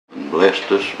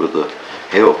blessed us with the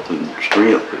health and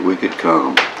strength that we could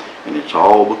come. And it's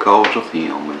all because of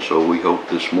Him. And so we hope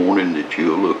this morning that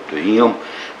you'll look to Him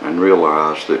and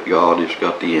realize that God has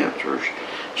got the answers.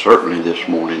 Certainly this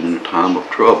morning in a time of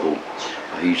trouble,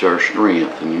 He's our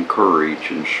strength and courage.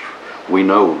 And we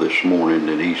know this morning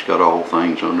that He's got all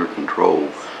things under control.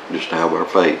 Just to have our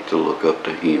faith to look up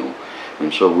to Him.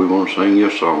 And so we want to sing you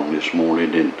a song this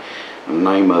morning. And the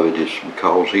name of it is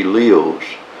Because He Lives.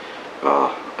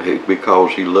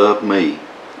 Because He loved me.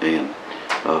 And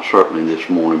certainly this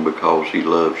morning, because He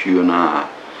loves you and I,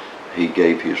 He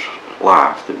gave His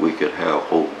life that we could have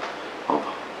hope of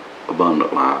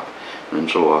abundant life. And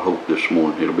so I hope this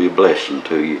morning it'll be a blessing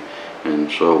to you.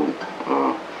 And so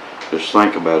just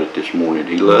think about it this morning.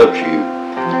 He loves you.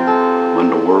 When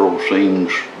the world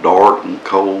seems dark and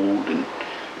cold and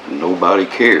nobody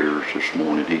cares this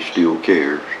morning, He still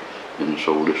cares. And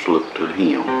so just look to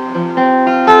Him.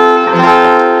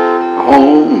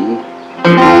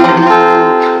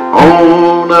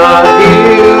 On a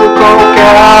hill called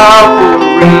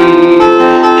Calvary,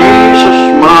 Jesus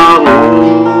my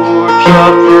Lord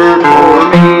suffered for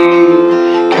me,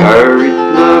 carried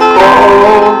the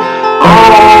cross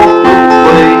all the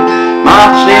way, my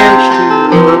sins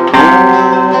to atone.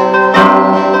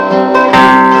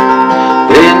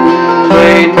 Then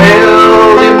they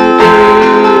nailed Him to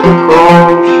the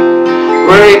cross,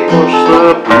 great was the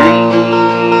pain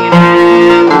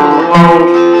and the loss.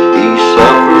 He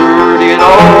suffered it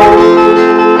all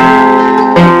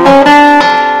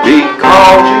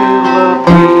because He loved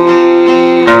me.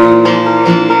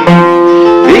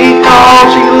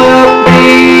 Because He loved me,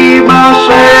 my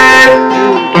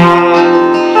Savior died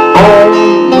on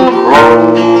the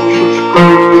cross, was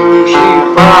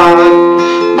crucified.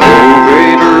 No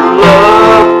greater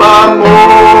love by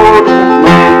mortal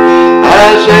man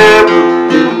has ever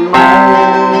been known.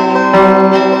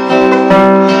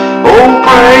 Oh,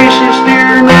 praise His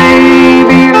dear name,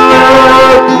 He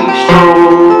loved me so.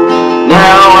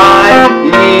 Now I am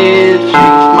His, He's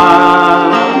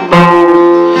mine,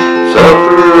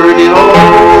 suffered it all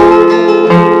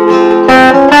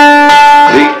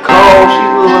because He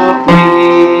loved me.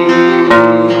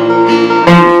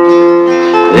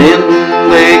 Then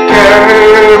they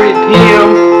carried Him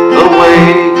away,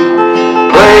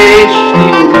 placed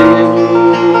Him in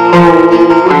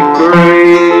holy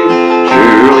grave.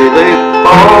 Surely they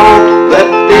thought that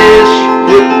this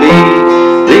would be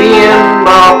the end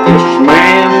of this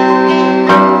man.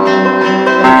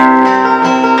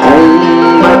 On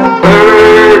that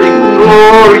third and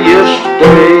glorious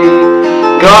day,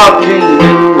 God came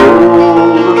and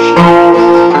rolled the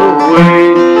stone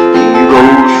away. He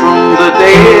rose from the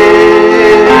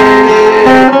dead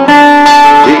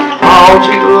because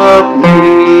He loved me.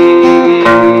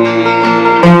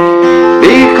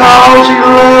 Because He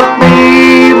loved me,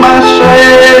 my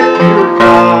Savior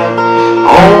died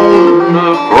on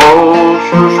the cross,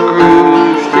 was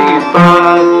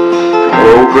crucified.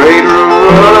 No greater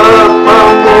love by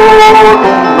mortal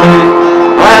man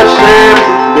has ever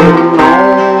been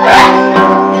known.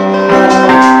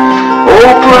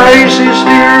 Oh, praise His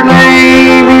dear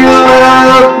name, He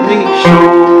loved me so.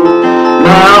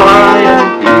 Now I am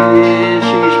His,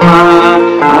 He's mine,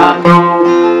 I know.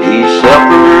 He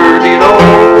suffered it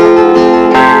all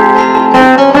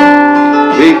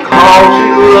because He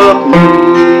loved me.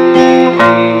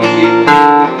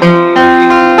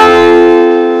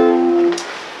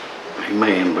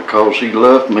 Amen. Because He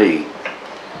loved me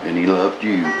and He loved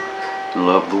you and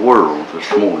loved the world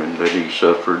this morning, that He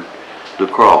suffered the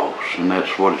cross. And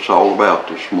that's what it's all about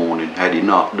this morning. Had He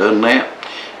not done that,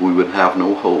 we would have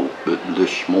no hope. But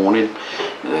this morning,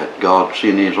 that God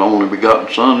sent His only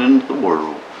begotten Son into the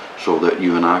world so that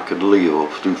you and I could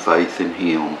live through faith in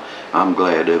Him. I'm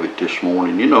glad of it this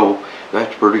morning. You know,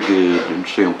 that's pretty good and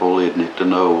simple, isn't it, to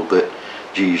know that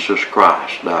Jesus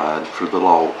Christ died for the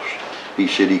lost. He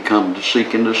said He come to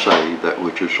seek and to save that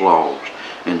which is lost.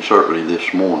 And certainly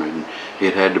this morning,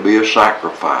 it had to be a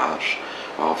sacrifice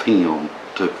of Him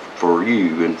for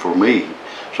you and for me,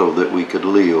 so that we could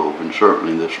live. And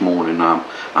certainly this morning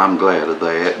I'm glad of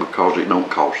that, because it don't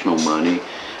cost no money.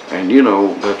 And you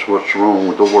know, that's what's wrong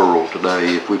with the world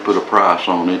today. If we put a price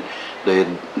on it, they'd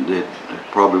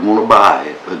probably want to buy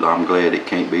it, but I'm glad it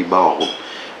can't be bought.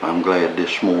 I'm glad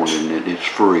this morning that it's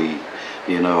free.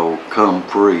 You know, come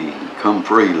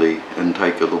freely and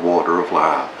take of the water of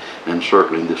life. And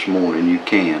certainly this morning you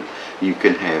can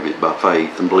have it by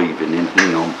faith and believing in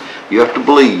Him. You have to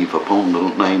believe upon the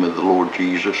name of the Lord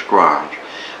Jesus Christ.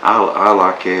 I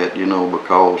like that, you know,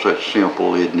 because that's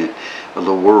simple, isn't it?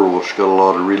 The world's got a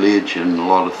lot of religion, a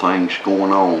lot of things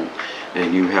going on,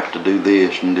 and you have to do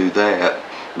this and do that.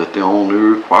 that the only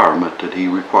requirement that he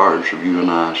requires of you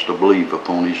and I is to believe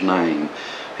upon his name.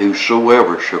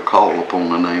 Whosoever shall call upon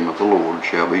the name of the Lord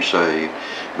shall be saved.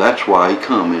 That's why he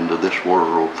come into this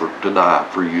world, to die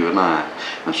for you and I.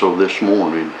 And so this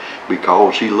morning,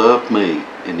 because he loved me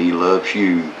and he loves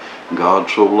you, God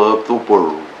so loved the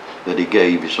world that he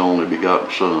gave his only begotten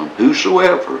Son.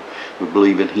 Whosoever would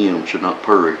believe in him should not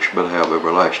perish but have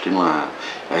everlasting life.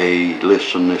 Hey,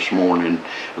 listen this morning,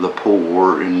 the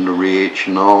poor and the rich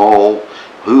and all,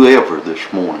 whoever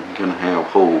this morning can have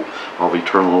hope of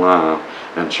eternal life.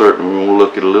 And certainly we're going to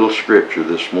look at a little scripture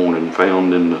this morning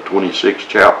found in the 26th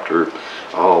chapter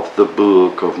of the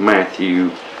book of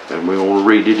Matthew, and we're going to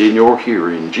read it in your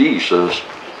hearing. Jesus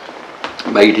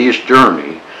made his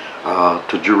journey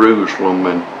to Jerusalem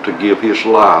and to give his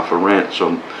life a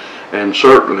ransom. And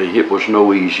certainly it was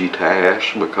no easy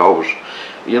task, because,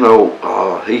 you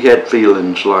know, he had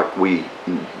feelings like we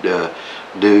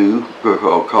do,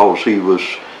 because he was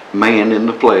man in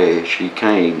the flesh. He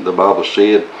came, the Bible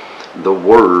said, the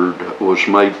Word was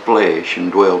made flesh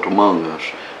and dwelt among us,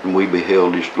 and we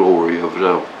beheld his glory of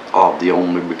the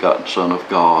only begotten Son of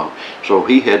God. So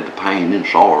he had the pain and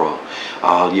sorrow,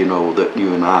 you know, that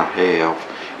you and I have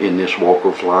in this walk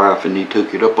of life, and he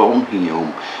took it upon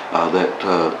him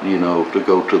you know, to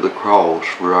go to the cross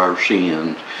for our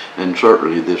sins. And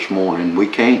certainly this morning we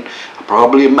can't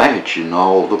probably imagine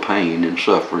all the pain and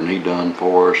suffering he done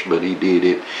for us, but he did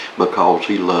it because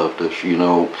he loved us. You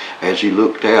know, as he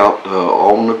looked out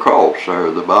on the cross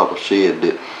there, the Bible said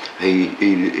that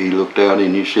he looked out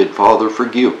and he said, Father,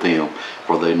 forgive them,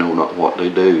 for they know not what they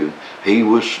do. He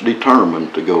was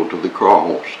determined to go to the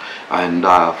cross and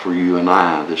die for you and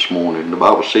I this morning. The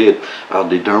Bible said a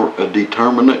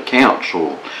determinate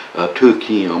council took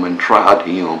him and tried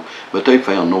him, but they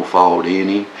found no fault in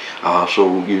him.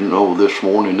 So, you know, this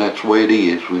morning that's the way it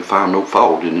is. We find no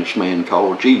fault in this man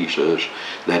called Jesus,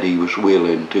 that he was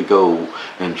willing to go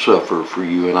and suffer for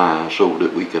you and I so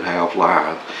that we could have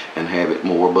life and have it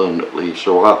more abundantly.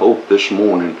 So I hope this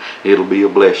morning it'll be a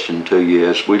blessing to you.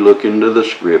 As we look into the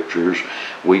scriptures,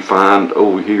 we find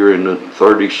over here in the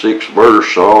 36th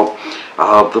verse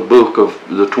of the book of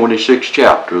the 26th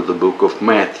chapter of the book of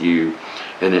Matthew,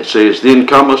 and it says, Then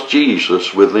cometh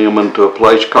Jesus with them unto a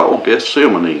place called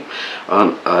Gethsemane,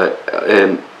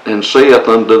 and saith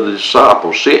unto the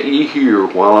disciples, Sit ye here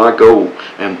while I go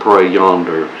and pray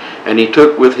yonder. And he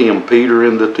took with him Peter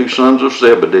and the two sons of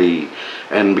Zebedee,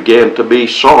 and began to be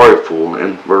sorrowful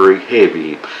and very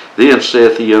heavy. Then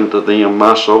saith he unto them,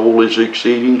 My soul is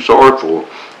exceeding sorrowful,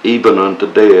 even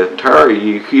unto death. Tarry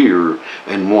ye here,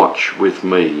 and watch with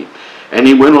me. And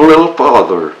he went a little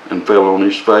farther, and fell on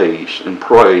his face, and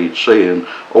prayed, saying,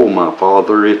 O my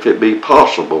Father, if it be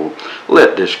possible,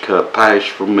 let this cup pass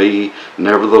from me.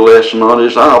 Nevertheless, not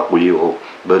as I will,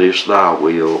 but as thy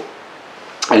will.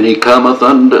 And he cometh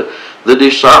unto the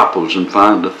disciples, and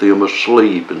findeth them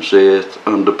asleep, and saith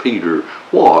unto Peter,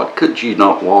 What, could ye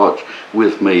not watch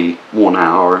with me 1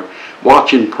 hour?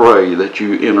 Watch and pray that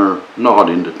you enter not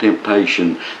into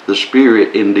temptation. The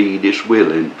spirit indeed is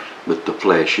willing, but the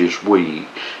flesh is weak.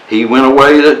 He went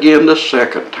away again the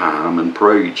second time, and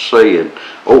prayed, saying,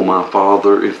 O my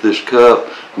Father, if this cup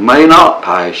may not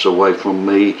pass away from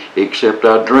me, except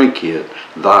I drink it,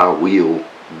 thy will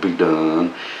be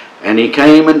done. And he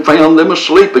came and found them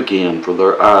asleep again, for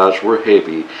their eyes were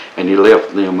heavy. And he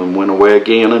left them and went away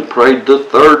again, and prayed the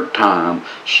third time,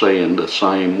 saying the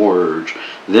same words.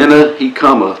 Then he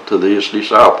cometh to his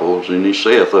disciples, and he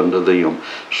saith unto them,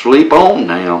 Sleep on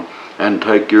now, and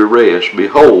take your rest.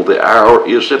 Behold, the hour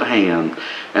is at hand,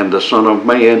 and the Son of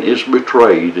Man is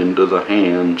betrayed into the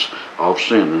hands of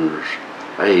sinners.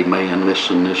 Amen.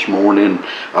 Listen, this morning,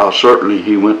 certainly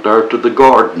he went there to the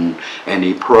garden and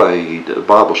he prayed. The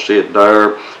Bible said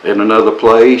there in another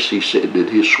place, he said that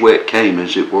his sweat came,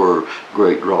 as it were,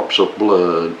 great drops of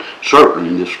blood.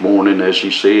 Certainly this morning, as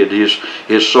he said,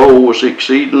 his soul was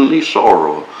exceedingly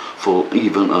sorrowful,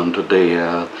 even unto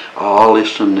death.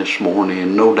 Listen, this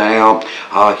morning, no doubt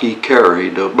he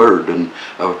carried a burden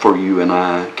for you and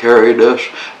I, carried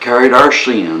our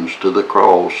sins to the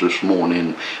cross this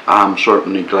morning. I'm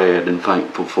certainly glad and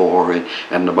thankful for it.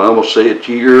 And the Bible said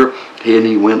here, and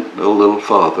he went a little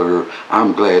farther.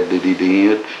 I'm glad that he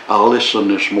did. Listen,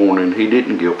 this morning, he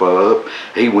didn't give up.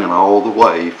 He went all the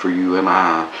way for you and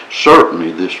I.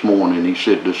 Certainly this morning, he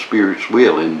said the spirit's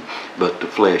willing, but the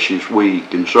flesh is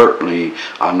weak. And certainly,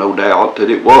 no doubt that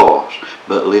it was.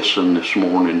 But listen, this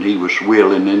morning, he was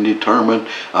willing and determined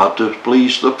to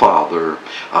please the Father.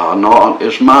 Not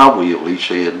as my will, he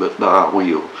said, but thy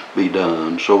will be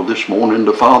done. So this morning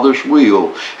the Father's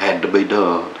will had to be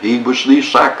done. He was the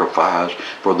sacrifice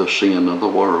for the sin of the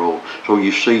world. So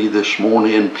you see this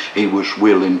morning he was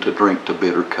willing to drink the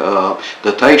bitter cup,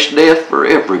 to taste death for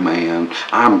every man.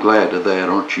 I'm glad of that,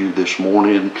 aren't you, this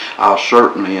morning?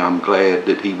 I'm glad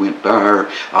that he went there,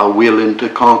 willing to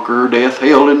conquer death,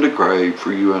 hell, and the grave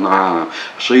for you and I.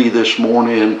 See, this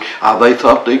morning, they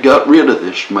thought they got rid of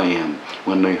this man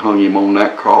when they hung him on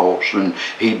that cross, and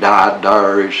he died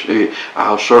there,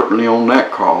 certainly on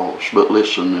that cross. But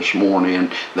listen, this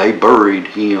morning, they buried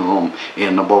him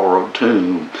in a borrowed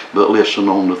tomb. But listen,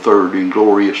 on the third and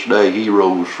glorious day, he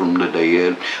rose from the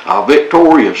dead,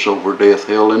 victorious over death,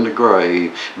 hell, and the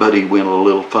grave. But he went a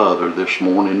little further this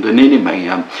morning than any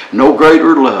man. No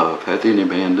greater love hath any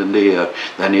man than death,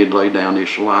 than he'd lay down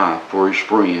his life for his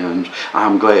friends.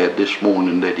 I'm glad this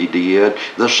morning that he did.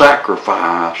 The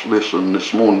sacrifice, listen,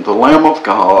 this morning, the Lamb of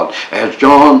God, as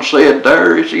John said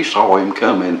there as he saw him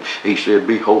coming, he said,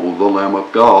 behold the Lamb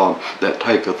of God that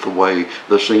taketh away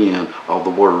the sin of the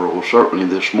world. Certainly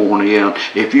this morning,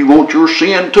 if you want your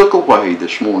sin took away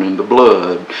this morning, the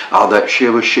blood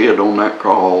that was shed on that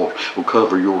cross will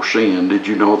cover your sin. Did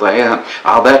you know that?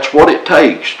 That's what it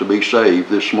takes to be saved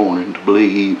this morning, to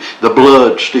believe. The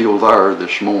blood's still there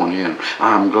this morning.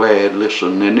 I'm glad,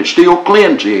 listen, and it still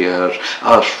cleanses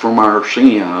us from our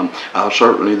sin.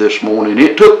 Certainly this morning,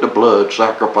 it took the blood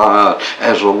sacrifice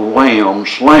as a lamb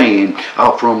slain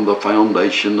from the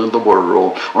foundation of the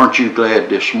world. Aren't you glad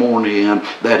this morning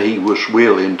that he was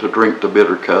willing to drink the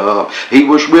bitter cup? He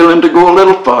was willing to go a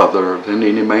little further than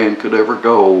any man could ever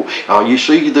go. You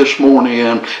see this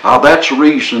morning, that's the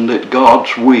reason that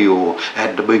God's will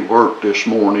had to be worked this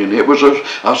morning. It was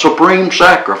a supreme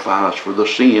sacrifice for the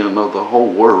sin of the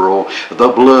whole world. The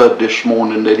blood this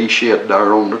morning that he shed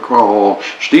there on the cross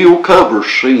still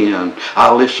covers sin.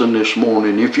 Listen this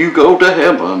morning, if you go to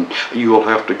heaven, you'll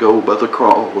have to go by the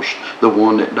cross, the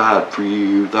one that died for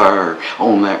you there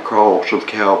on that cross of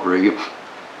Calvary.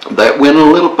 That went a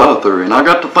little further, and I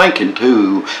got to thinking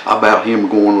too about him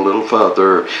going a little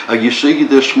further. You see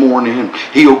this morning,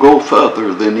 he'll go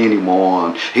further than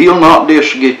anyone. He'll not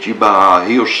just get you by,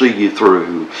 he'll see you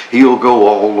through. He'll go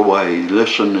all the way.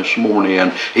 Listen this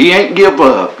morning, he ain't give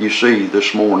up, you see,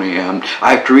 this morning.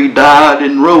 After he died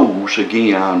and rose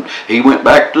again, he went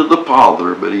back to the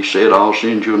Father, but he said, I'll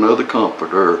send you another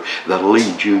comforter that'll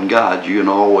lead you and guide you and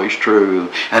always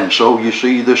true. And so you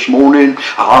see this morning,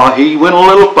 he went a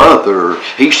little further.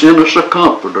 He sent us a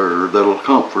comforter that'll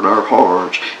comfort our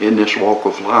hearts in this walk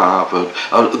of life.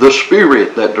 The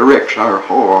Spirit that directs our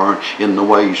heart in the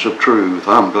ways of truth.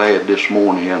 I'm glad this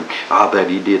morning that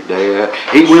he did that.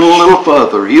 He went a little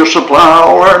further. He'll supply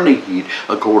all our need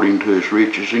according to his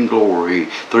riches and glory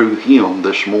through him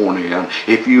this morning.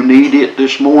 If you need it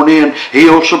this morning,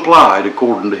 he'll supply it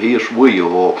according to his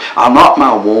will. Not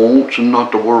my wants and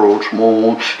not the world's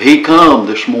want. He come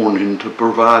this morning to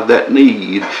provide that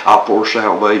need for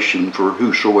salvation for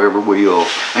whosoever will.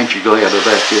 Ain't you glad of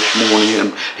that this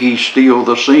morning? He's still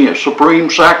the supreme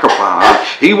sacrifice.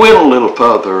 He went a little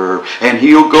further, and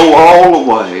he'll go all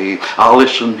the way.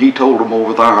 Listen, he told them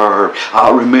over there,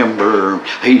 I remember,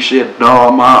 he said, no,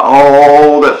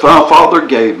 all that my Father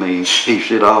gave me, he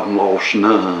said, I've lost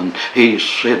none. He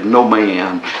said, no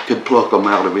man could pluck them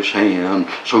out of his hand.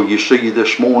 So you see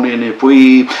this morning, if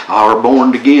we are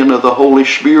born again of the Holy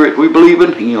Spirit, we believe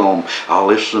in him.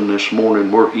 Listen, this morning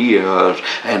we're his,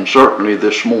 and certainly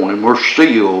this morning we're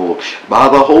sealed by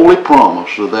the holy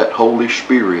promise of that Holy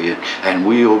Spirit, and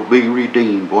we'll be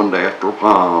redeemed one day after a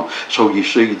while. So you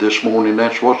see this morning,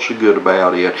 that's what's so good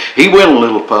about it. He went a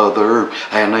little further,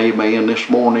 and amen, this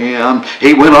morning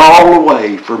he went all the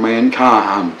way for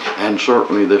mankind, and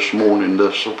certainly this morning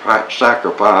the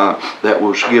sacrifice that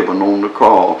was given on the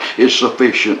cross is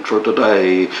sufficient for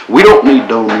today. We don't need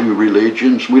no new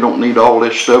religions. We don't need all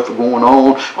this stuff going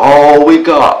on. All we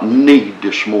got need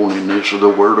this morning is the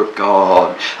Word of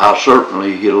God.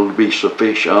 Certainly it'll be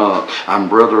sufficient.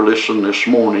 Brother, listen this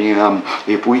morning,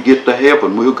 if we get to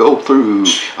heaven, we'll go through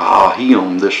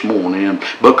him this morning,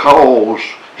 because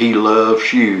he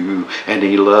loves you, and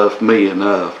he loved me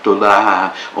enough to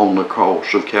die on the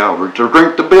cross of Calvary, to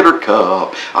drink the bitter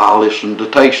cup, listen, to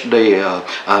taste death,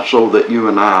 so that you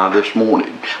and I this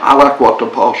morning, I like what the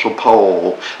Apostle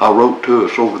Paul wrote to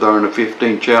us over there in the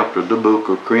 15th chapter of the book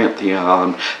of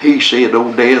Corinthians. He said,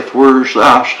 O death, where's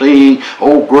thy sting?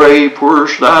 O grave,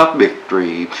 where's thy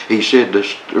victory? He said, the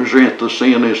strength of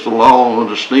sin is the law,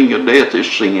 and the sting of death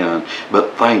is sin.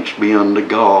 But thanks be unto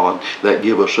God that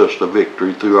giveth us the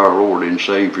victory through through our Lord and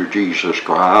Savior Jesus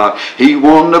Christ. He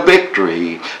won the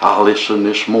victory. I listen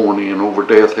this morning over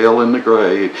death, hell, and the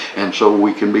grave, and so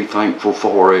we can be thankful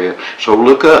for it. So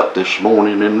look up this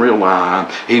morning and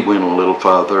realize He went a little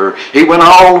further. He went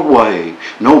all the way.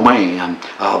 No man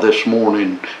this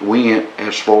morning went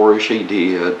as far as He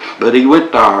did, but He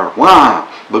went there. Why?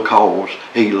 Because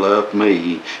He loved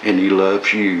me and He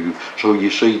loves you. So you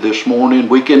see, this morning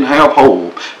we can have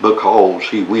hope because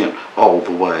He went all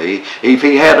the way. If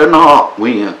He had not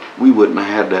went, we wouldn't have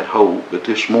had that hope. But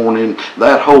this morning,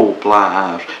 that hope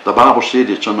lies. The Bible said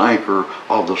it's an anchor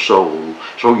of the soul.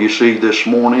 So you see, this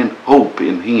morning, hope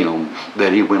in Him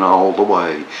that He went all the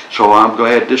way. So I'm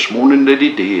glad this morning that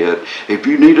He did. If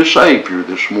you need a Savior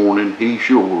this morning, He's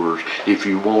yours. If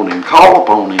you want Him, call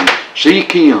upon Him.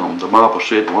 Seek Him. The Bible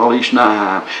said, while He's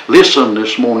nigh. Listen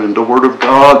this morning. The Word of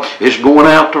God is going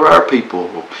out to our people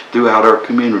throughout our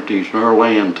communities and our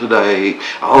land today.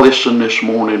 I'll listen this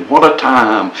morning. What a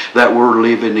time that we're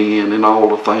living in and all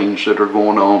the things that are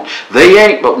going on. They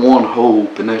ain't but one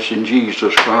hope, and that's in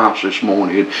Jesus Christ this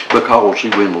morning, because He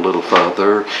went a little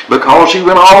further, because He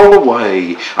went all the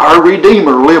way. Our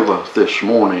Redeemer liveth this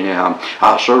morning.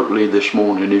 I certainly this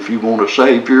morning, if you want a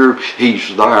Savior,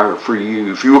 He's there for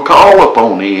you. If you will call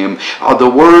upon Him, the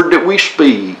word that we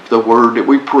speak, the word that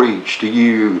we preach to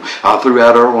you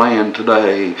throughout our land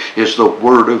today is the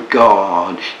Word of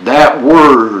God. That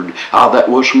Word that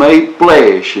was made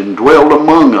flesh and dwelled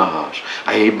among us.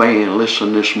 Amen.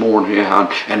 Listen this morning,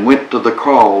 and went to the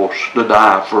cross to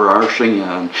die for our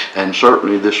sin. And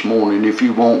certainly this morning, if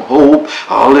you want hope,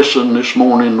 listen this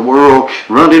morning, the world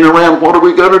running around, what are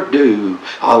we going to do?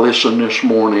 Listen this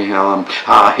morning,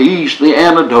 He's the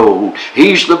antidote.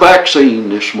 He's the vaccine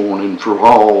this morning for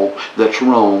all that's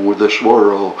wrong with this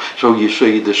world. So you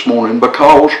see this morning,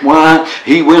 because why?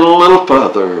 He went a little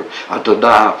further to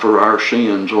die for our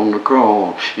sins on the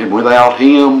cross. And without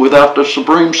Him, without the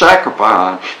supreme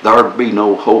sacrifice, there'd be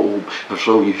no hope.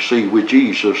 So you see, with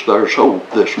Jesus, there's hope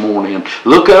this morning.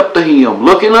 Look up to Him,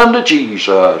 looking unto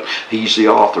Jesus. He's the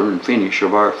author and finisher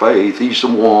of our faith. He's the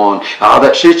one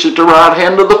that sits at the right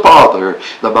hand of the Father.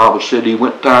 The Bible said He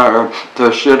went there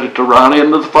to sit at the right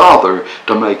hand of the Father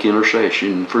to make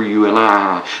intercession for you and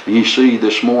I. You see,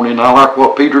 this morning, I like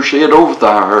what Peter said over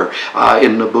there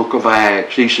in the book of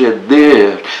Acts. He said,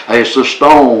 this is the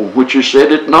stone which is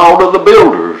set at naught of the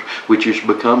builders, which has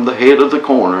become the head of the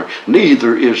corner.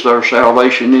 Neither is there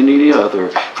salvation in any other,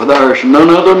 for there is none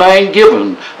other name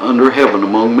given under heaven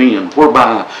among men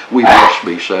whereby we must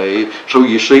be saved. So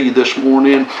you see, this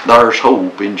morning, there's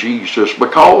hope in Jesus,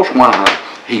 because why?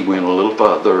 He went a little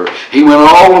further. He went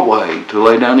all the way to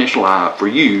lay down His life for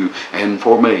you and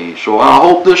for me. So I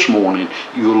hope this morning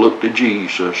you'll look to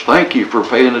Jesus. Thank you for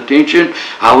paying attention.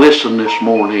 I listened this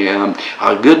morning.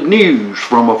 Good news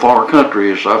from a far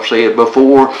country, as I've said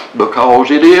before,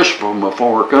 because it is from a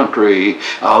far country.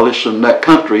 I listened that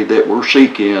country that we're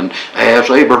seeking, as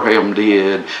Abraham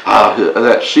did,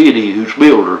 that city whose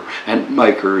builder and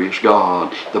maker is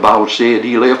God. The Bible said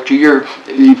He left here,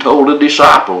 He told a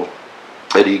disciple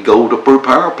that He'd go to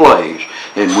prepare a place,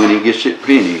 and when He gets it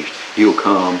finished, He'll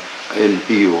come and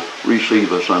He'll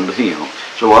receive us unto Him.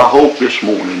 So I hope this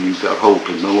morning you've got hope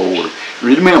in the Lord.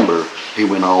 Remember, He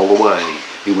went all the way.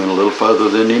 He went a little further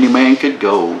than any man could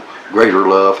go. Greater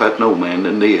love hath no man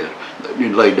than this, that He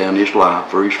laid down His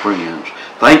life for His friends.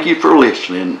 Thank you for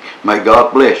listening. May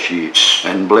God bless you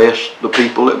and bless the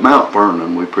people at Mount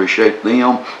Vernon. We appreciate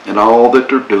them and all that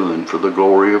they're doing for the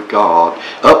glory of God.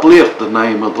 Uplift the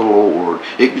name of the Lord.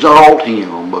 Exalt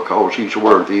Him because He's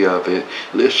worthy of it.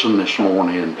 Listen this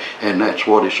morning, and that's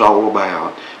what it's all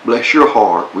about. Bless your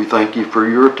heart. We thank you for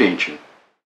your attention.